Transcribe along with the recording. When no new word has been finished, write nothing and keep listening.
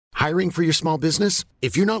Hiring for your small business?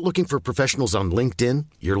 If you're not looking for professionals on LinkedIn,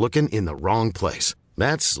 you're looking in the wrong place.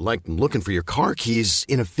 That's like looking for your car keys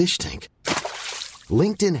in a fish tank.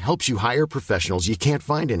 LinkedIn helps you hire professionals you can't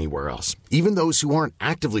find anywhere else, even those who aren't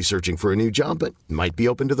actively searching for a new job but might be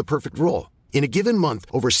open to the perfect role. In a given month,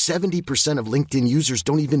 over 70% of LinkedIn users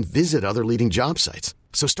don't even visit other leading job sites.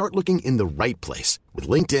 So start looking in the right place. With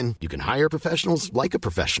LinkedIn, you can hire professionals like a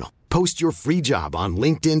professional. Post your free job on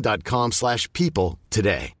linkedin.com/people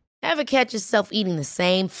today. Ever catch yourself eating the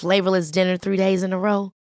same flavorless dinner 3 days in a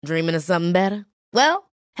row? Dreaming of something better?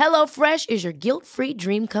 Well, HelloFresh is your guilt-free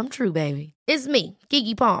dream come true, baby. It's me,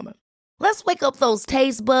 Keke Palmer. Let's wake up those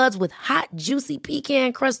taste buds with hot, juicy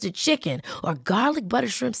pecan-crusted chicken or garlic butter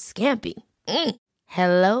shrimp scampi.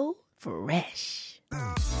 Hello Fresh.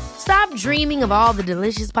 Stop dreaming of all the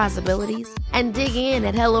delicious possibilities and dig in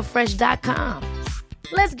at HelloFresh.com.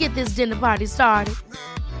 Let's get this dinner party started.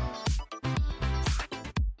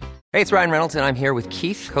 Hey, it's Ryan Reynolds, and I'm here with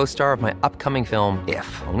Keith, co-star of my upcoming film, If,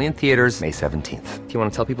 only in theaters May 17th. Do you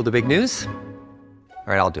want to tell people the big news?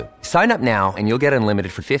 All right, I'll do it. Sign up now and you'll get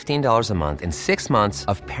unlimited for $15 a month and 6 months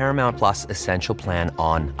of Paramount Plus Essential Plan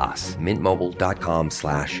on us.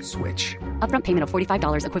 MintMobile.com/switch. Upfront payment of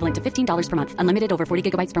 $45 equivalent to $15 per month. Unlimited over 40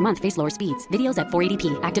 gigabytes per month. Face lower speeds. Videos at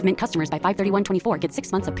 480p. Active Mint customers by 531.24 get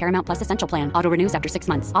 6 months of Paramount Plus Essential Plan. Auto renews after 6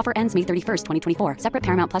 months. Offer ends May 31st, 2024. Separate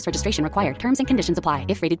Paramount Plus registration required. Terms and conditions apply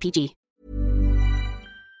if rated PG.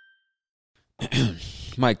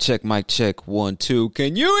 Mic check, 1, 2.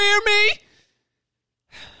 Can you hear me?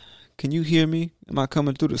 Can you hear me? Am I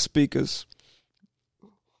coming through the speakers?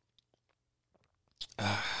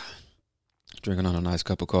 Drinking on a nice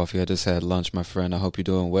cup of coffee. I just had lunch, my friend. I hope you're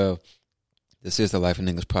doing well. This is the Life in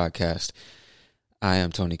English podcast. I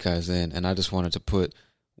am Tony Kaizen, and I just wanted to put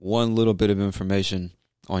one little bit of information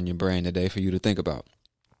on your brain today for you to think about.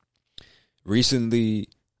 Recently,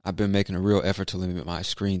 I've been making a real effort to limit my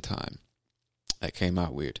screen time. That came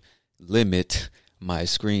out weird. Limit my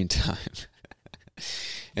screen time.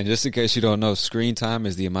 And just in case you don't know, screen time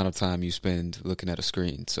is the amount of time you spend looking at a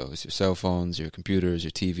screen. So it's your cell phones, your computers,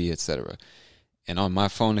 your TV, etc. And on my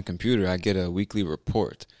phone and computer, I get a weekly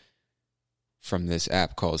report from this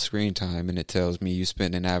app called Screen Time, and it tells me you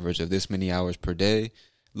spend an average of this many hours per day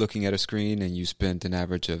looking at a screen, and you spend an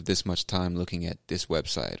average of this much time looking at this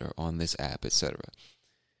website or on this app, etc.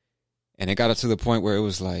 And it got up to the point where it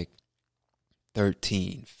was like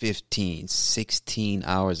 13, 15, 16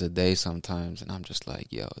 hours a day sometimes. And I'm just like,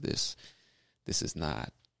 yo, this is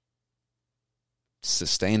not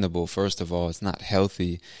sustainable. First of all, it's not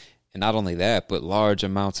healthy. And not only that, but large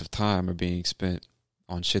amounts of time are being spent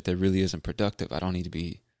on shit that really isn't productive. I don't need to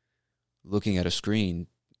be looking at a screen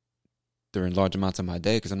during large amounts of my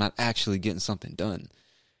day because I'm not actually getting something done.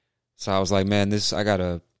 So I was like, man,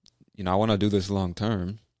 I want to do this long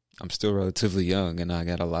term. I'm still relatively young, and I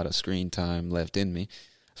got a lot of screen time left in me.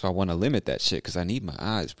 So I want to limit that shit because I need my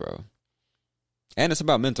eyes, bro. And it's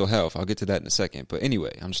about mental health. I'll get to that in a second. But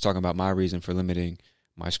anyway, I'm just talking about my reason for limiting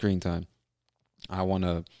my screen time. I want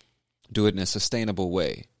to do it in a sustainable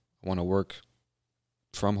way. I want to work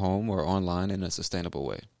from home or online in a sustainable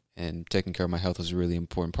way. And taking care of my health is a really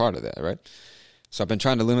important part of that, right? So I've been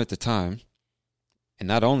trying to limit the time. And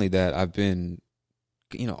not only that, I've been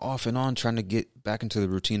off and on trying to get back into the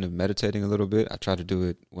routine of meditating a little bit. I try to do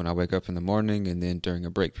it when I wake up in the morning and then during a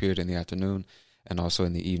break period in the afternoon and also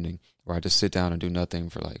in the evening where I just sit down and do nothing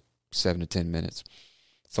for like 7 to 10 minutes.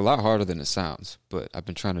 It's a lot harder than it sounds, but I've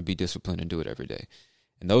been trying to be disciplined and do it every day.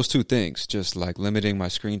 And those two things, just like limiting my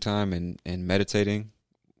screen time and meditating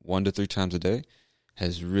 1 to 3 times a day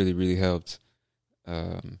has really, really helped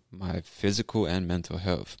my physical and mental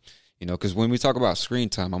health. Because when we talk about screen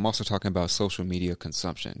time, I'm also talking about social media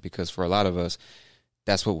consumption, because for a lot of us,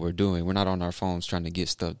 that's what we're doing. We're not on our phones trying to get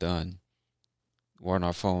stuff done. We're on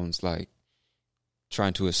our phones like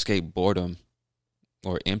trying to escape boredom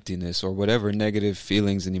or emptiness or whatever negative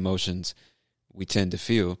feelings and emotions we tend to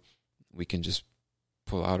feel. We can just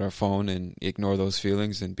pull out our phone and ignore those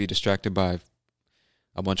feelings and be distracted by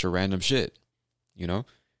a bunch of random shit,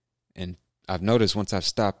 And I've noticed since I've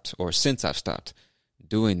stopped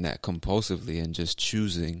doing that compulsively and just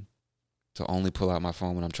choosing to only pull out my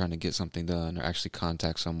phone when I'm trying to get something done or actually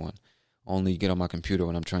contact someone, only get on my computer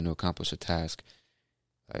when I'm trying to accomplish a task,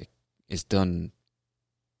 like it's done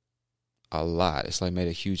a lot. It's like made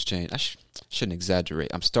a huge change. I shouldn't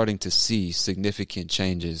exaggerate. I'm starting to see significant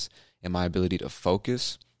changes in my ability to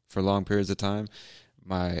focus for long periods of time.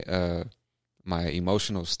 My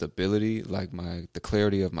emotional stability, like the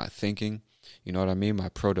clarity of my thinking, you know what I mean? My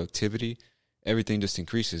productivity, everything just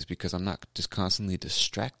increases because I'm not just constantly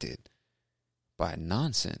distracted by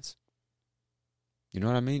nonsense. You know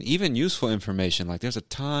what I mean? Even useful information, like there's a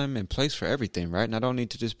time and place for everything, right? And I don't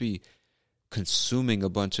need to just be consuming a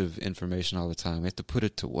bunch of information all the time. We have to put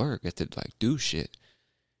it to work. We have to like do shit.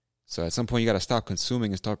 So at some point you got to stop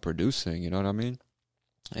consuming and start producing, you know what I mean?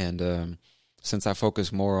 And since I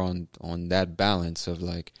focus more on that balance of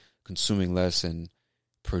like consuming less and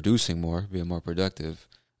producing more, being more productive,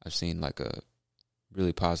 I've seen like a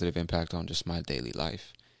really positive impact on just my daily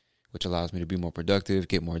life, which allows me to be more productive,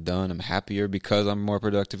 get more done. I'm happier because I'm more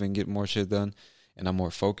productive and get more shit done, and I'm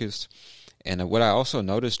more focused. And what I also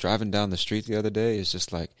noticed driving down the street the other day is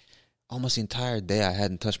just like almost the entire day I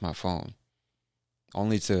hadn't touched my phone,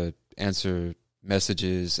 only to answer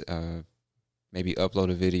messages, maybe upload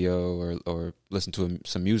a video or listen to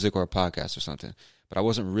some music or a podcast or something. But I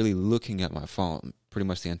wasn't really looking at my phone pretty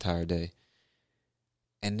much the entire day.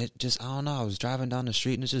 And it just, I don't know, I was driving down the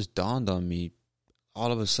street and it just dawned on me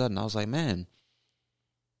all of a sudden. I was like, man,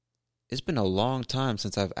 it's been a long time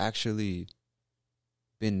since I've actually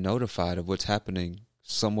been notified of what's happening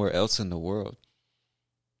somewhere else in the world.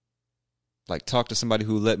 Like talk to somebody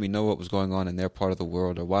who let me know what was going on in their part of the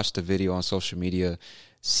world, or watched a video on social media,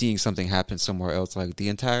 seeing something happen somewhere else. Like the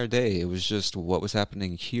entire day, it was just what was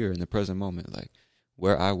happening here in the present moment, like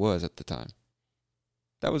where I was at the time.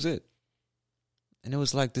 That was it. And it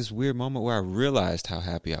was like this weird moment where I realized how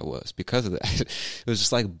happy I was because of that. It was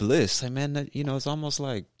just like bliss. Like, man, you know, it's almost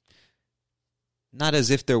like, not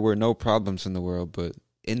as if there were no problems in the world, but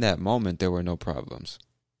in that moment, there were no problems.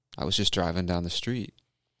 I was just driving down the street.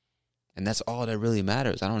 And that's all that really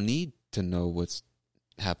matters. I don't need to know what's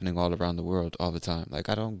happening all around the world all the time. Like,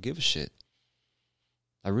 I don't give a shit.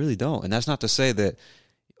 I really don't. And that's not to say that,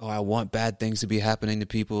 oh, I want bad things to be happening to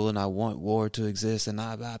people and I want war to exist. And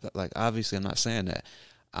like, obviously, I'm not saying that.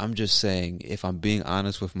 I'm just saying, if I'm being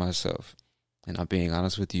honest with myself and I'm being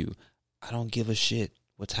honest with you, I don't give a shit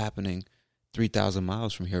what's happening 3,000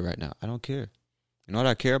 miles from here right now. I don't care. You know what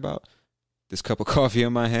I care about? This cup of coffee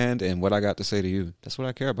in my hand and what I got to say to you. That's what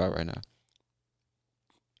I care about right now.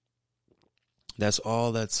 That's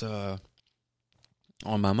all that's on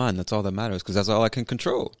my mind. That's all that matters, because that's all I can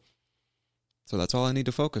control. So that's all I need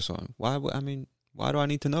to focus on. Why do I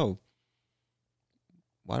need to know?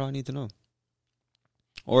 Why do I need to know?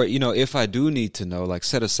 Or, you know, if I do need to know, like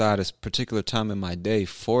set aside a particular time in my day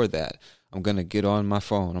for that. I'm going to get on my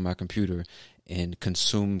phone, on my computer, and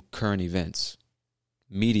consume current events,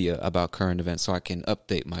 media about current events, so I can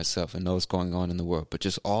update myself and know what's going on in the world. But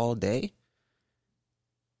just all day?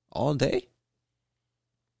 All day?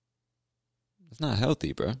 It's not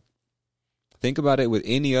healthy, bro. Think about it with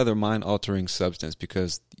any other mind-altering substance,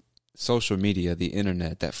 because social media, the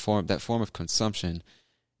internet, that form of consumption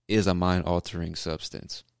is a mind-altering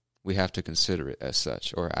substance. We have to consider it as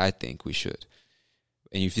such, or I think we should.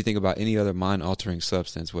 And if you think about any other mind-altering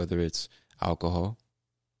substance, whether it's alcohol,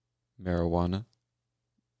 marijuana,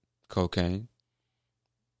 cocaine,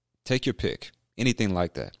 take your pick, anything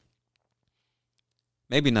like that.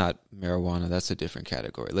 Maybe not marijuana, that's a different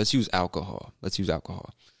category. Let's use alcohol.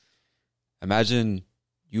 Imagine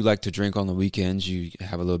you like to drink on the weekends, you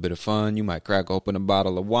have a little bit of fun, you might crack open a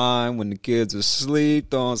bottle of wine when the kids are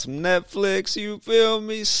asleep, throw on some Netflix, you feel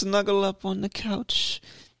me, snuggle up on the couch,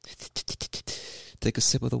 take a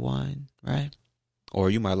sip of the wine, right? Or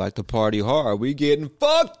you might like to party hard, we getting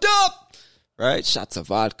fucked up, right? Shots of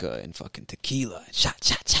vodka and fucking tequila, shot.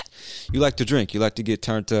 You like to drink, you like to get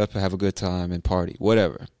turned up, have a good time and party,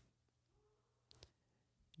 whatever.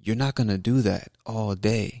 You're not going to do that all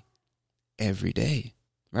day, every day,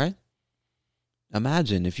 right?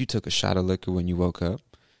 Imagine if you took a shot of liquor when you woke up,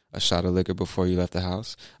 a shot of liquor before you left the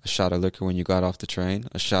house, a shot of liquor when you got off the train,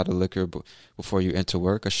 a shot of liquor before you enter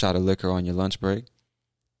work, a shot of liquor on your lunch break,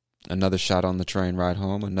 another shot on the train ride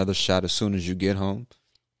home, another shot as soon as you get home,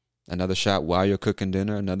 another shot while you're cooking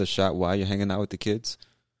dinner, another shot while you're hanging out with the kids.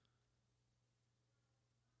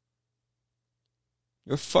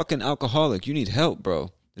 You're a fucking alcoholic. You need help, bro.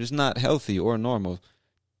 It's not healthy or normal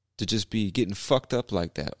to just be getting fucked up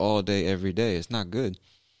like that all day, every day. It's not good.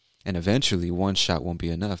 And eventually, one shot won't be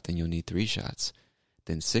enough. Then you'll need 3 shots,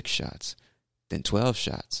 then 6 shots, then 12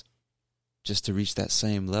 shots, just to reach that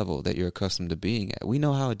same level that you're accustomed to being at. We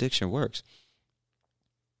know how addiction works.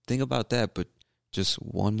 Think about that, but just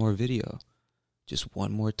one more video, just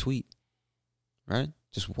one more tweet, right?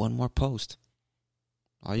 Just one more post.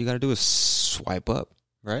 All you got to do is swipe up,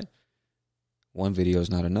 right? One video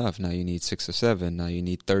is not enough. Now you need 6 or 7. Now you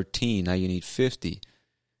need 13. Now you need 50.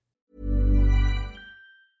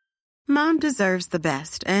 Mom deserves the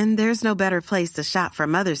best, and there's no better place to shop for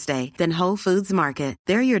Mother's Day than Whole Foods Market.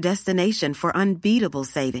 They're your destination for unbeatable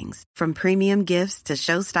savings, from premium gifts to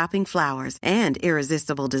show-stopping flowers and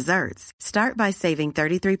irresistible desserts. Start by saving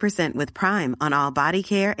 33% with Prime on all body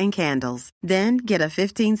care and candles. Then get a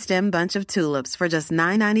 15-stem bunch of tulips for just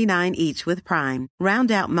 $9.99 each with Prime.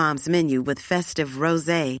 Round out Mom's menu with festive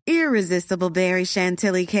rosé, irresistible berry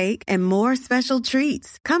chantilly cake, and more special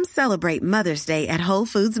treats. Come celebrate Mother's Day at Whole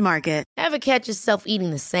Foods Market. Ever catch yourself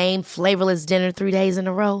eating the same flavorless dinner 3 days in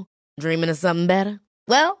a row? Dreaming of something better?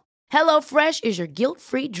 Well, HelloFresh is your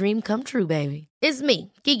guilt-free dream come true, baby. It's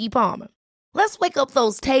me, Keke Palmer. Let's wake up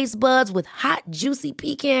those taste buds with hot, juicy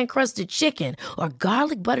pecan-crusted chicken or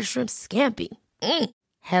garlic butter shrimp scampi.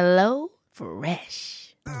 Hello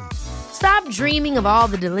Fresh. Stop dreaming of all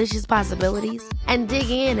the delicious possibilities and dig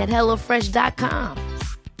in at HelloFresh.com.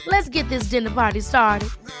 Let's get this dinner party started.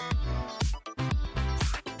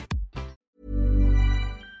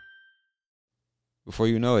 Before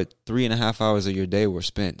you know it, 3.5 hours of your day were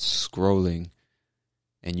spent scrolling,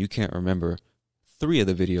 and you can't remember 3 of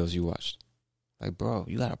the videos you watched. Like, bro,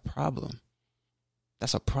 you got a problem.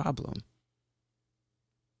 That's a problem.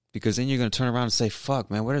 Because then you're going to turn around and say, fuck,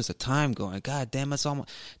 man, where is the time going? God damn, it's almost...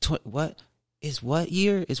 what? Is what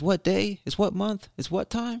year? Is what day? Is what month? Is what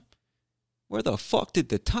time? Where the fuck did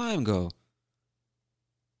the time go?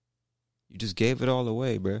 You just gave it all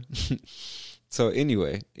away, bro. So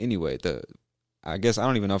anyway, I guess I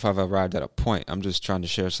don't even know if I've arrived at a point. I'm just trying to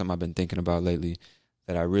share something I've been thinking about lately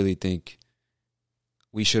that I really think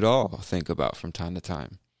we should all think about from time to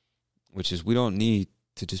time, which is we don't need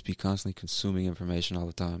to just be constantly consuming information all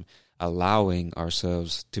the time, allowing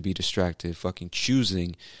ourselves to be distracted, fucking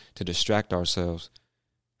choosing to distract ourselves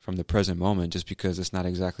from the present moment just because it's not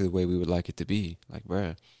exactly the way we would like it to be. Like,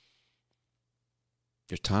 bruh,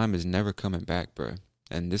 your time is never coming back, bruh.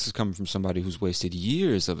 And this is coming from somebody who's wasted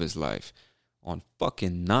years of his life on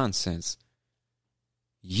fucking nonsense.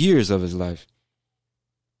 Years of his life.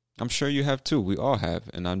 I'm sure you have too. We all have.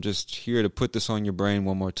 And I'm just here to put this on your brain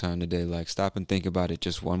one more time today. Like, stop and think about it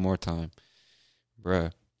just one more time.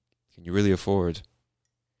 Bruh, can you really afford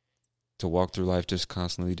to walk through life just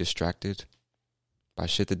constantly distracted by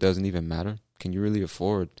shit that doesn't even matter? Can you really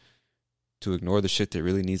afford to ignore the shit that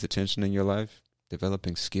really needs attention in your life?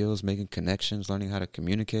 Developing skills, making connections, learning how to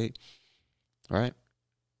communicate. Right?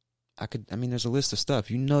 There's a list of stuff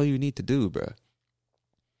you know you need to do, bruh.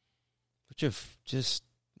 But you're just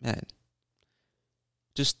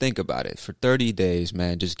think about it. For 30 days,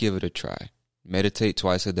 man, just give it a try. Meditate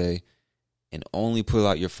twice a day and only pull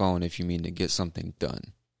out your phone if you mean to get something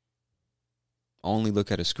done. Only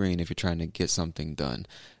look at a screen if you're trying to get something done.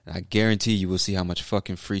 And I guarantee you will see how much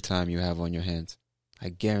fucking free time you have on your hands. I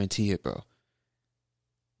guarantee it, bro.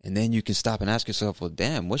 And then you can stop and ask yourself, well,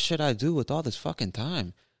 damn, what should I do with all this fucking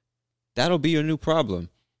time? That'll be your new problem.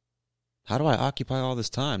 How do I occupy all this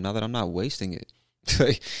time now that I'm not wasting it?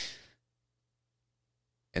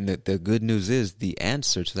 And the good news is the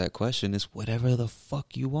answer to that question is whatever the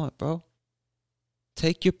fuck you want, bro.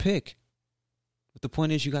 Take your pick. But the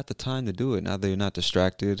point is you got the time to do it now that you're not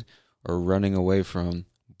distracted or running away from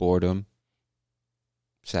boredom,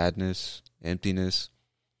 sadness, emptiness,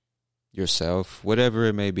 yourself, whatever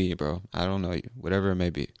it may be, bro. I don't know you. Whatever it may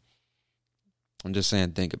be. I'm just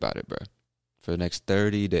saying, think about it, bro. For the next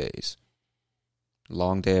 30 days.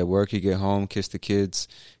 Long day at work, you get home, kiss the kids,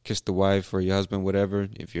 kiss the wife or your husband, whatever.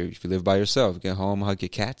 If you live by yourself, get home, hug your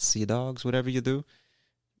cats, your dogs, whatever you do.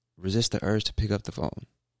 Resist the urge to pick up the phone.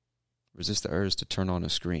 Resist the urge to turn on a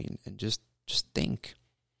screen and just think.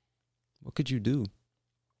 What could you do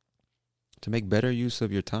to make better use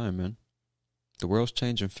of your time, man? The world's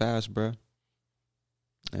changing fast, bro.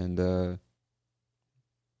 And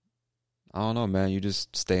I don't know, man. You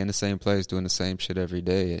just stay in the same place doing the same shit every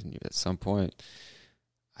day. And at some point,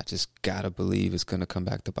 I just gotta believe it's gonna come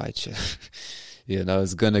back to bite you. You know,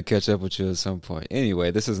 it's gonna catch up with you at some point.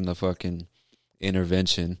 Anyway, this isn't a fucking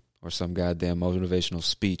intervention or some goddamn motivational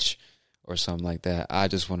speech or something like that. I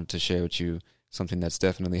just wanted to share with you something that's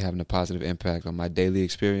definitely having a positive impact on my daily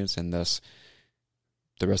experience and thus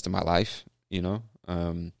the rest of my life, you know.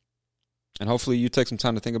 And hopefully you take some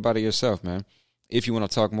time to think about it yourself, man. If you want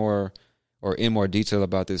to talk more or in more detail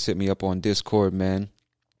about this, hit me up on Discord, man.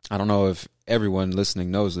 I don't know if everyone listening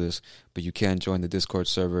knows this, but you can join the Discord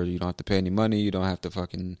server. You don't have to pay any money. You don't have to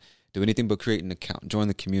fucking do anything but create an account. Join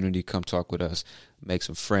the community. Come talk with us. Make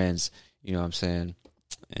some friends. You know what I'm saying?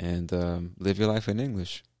 And live your life in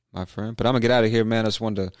English, my friend. But I'm going to get out of here, man. I just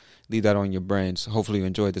wanted to leave that on your brains. Hopefully you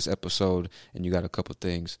enjoyed this episode and you got a couple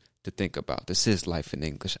things to think about. This is Life in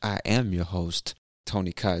English. I am your host,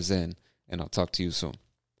 Tony Kaizen, and I'll talk to you soon.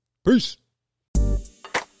 Peace.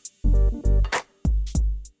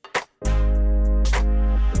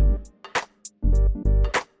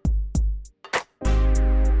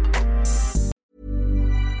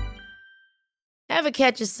 Ever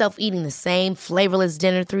catch yourself eating the same flavorless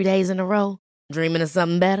dinner 3 days in a row? Dreaming of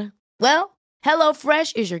something better? Well,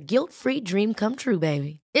 HelloFresh is your guilt-free dream come true,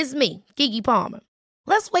 baby. It's me, Keke Palmer.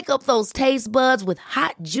 Let's wake up those taste buds with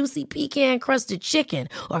hot, juicy pecan-crusted chicken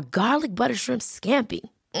or garlic butter shrimp scampi.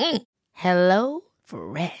 Hello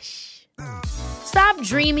Fresh. Stop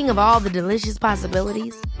dreaming of all the delicious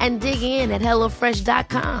possibilities and dig in at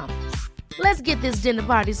HelloFresh.com. Let's get this dinner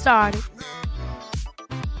party started.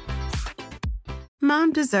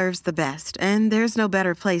 Mom deserves the best, and there's no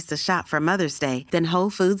better place to shop for Mother's Day than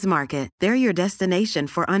Whole Foods Market. They're your destination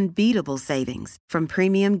for unbeatable savings, from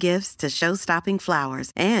premium gifts to show-stopping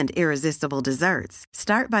flowers and irresistible desserts.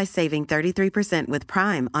 Start by saving 33% with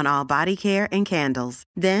Prime on all body care and candles.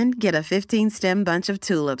 Then get a 15-stem bunch of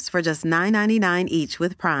tulips for just $9.99 each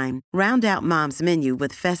with Prime. Round out Mom's menu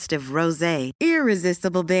with festive rosé,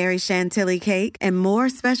 irresistible berry chantilly cake, and more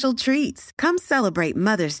special treats. Come celebrate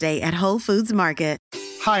Mother's Day at Whole Foods Market.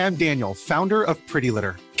 Hi, I'm Daniel, founder of Pretty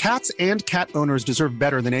Litter. Cats and cat owners deserve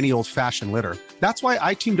better than any old-fashioned litter. That's why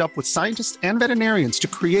I teamed up with scientists and veterinarians to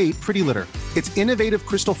create Pretty Litter. Its innovative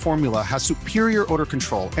crystal formula has superior odor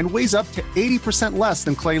control and weighs up to 80% less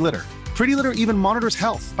than clay litter. Pretty Litter even monitors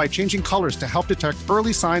health by changing colors to help detect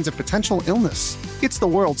early signs of potential illness. It's the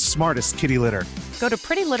world's smartest kitty litter. Go to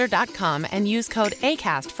prettylitter.com and use code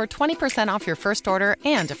ACAST for 20% off your first order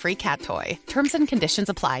and a free cat toy. Terms and conditions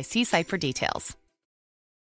apply. See site for details.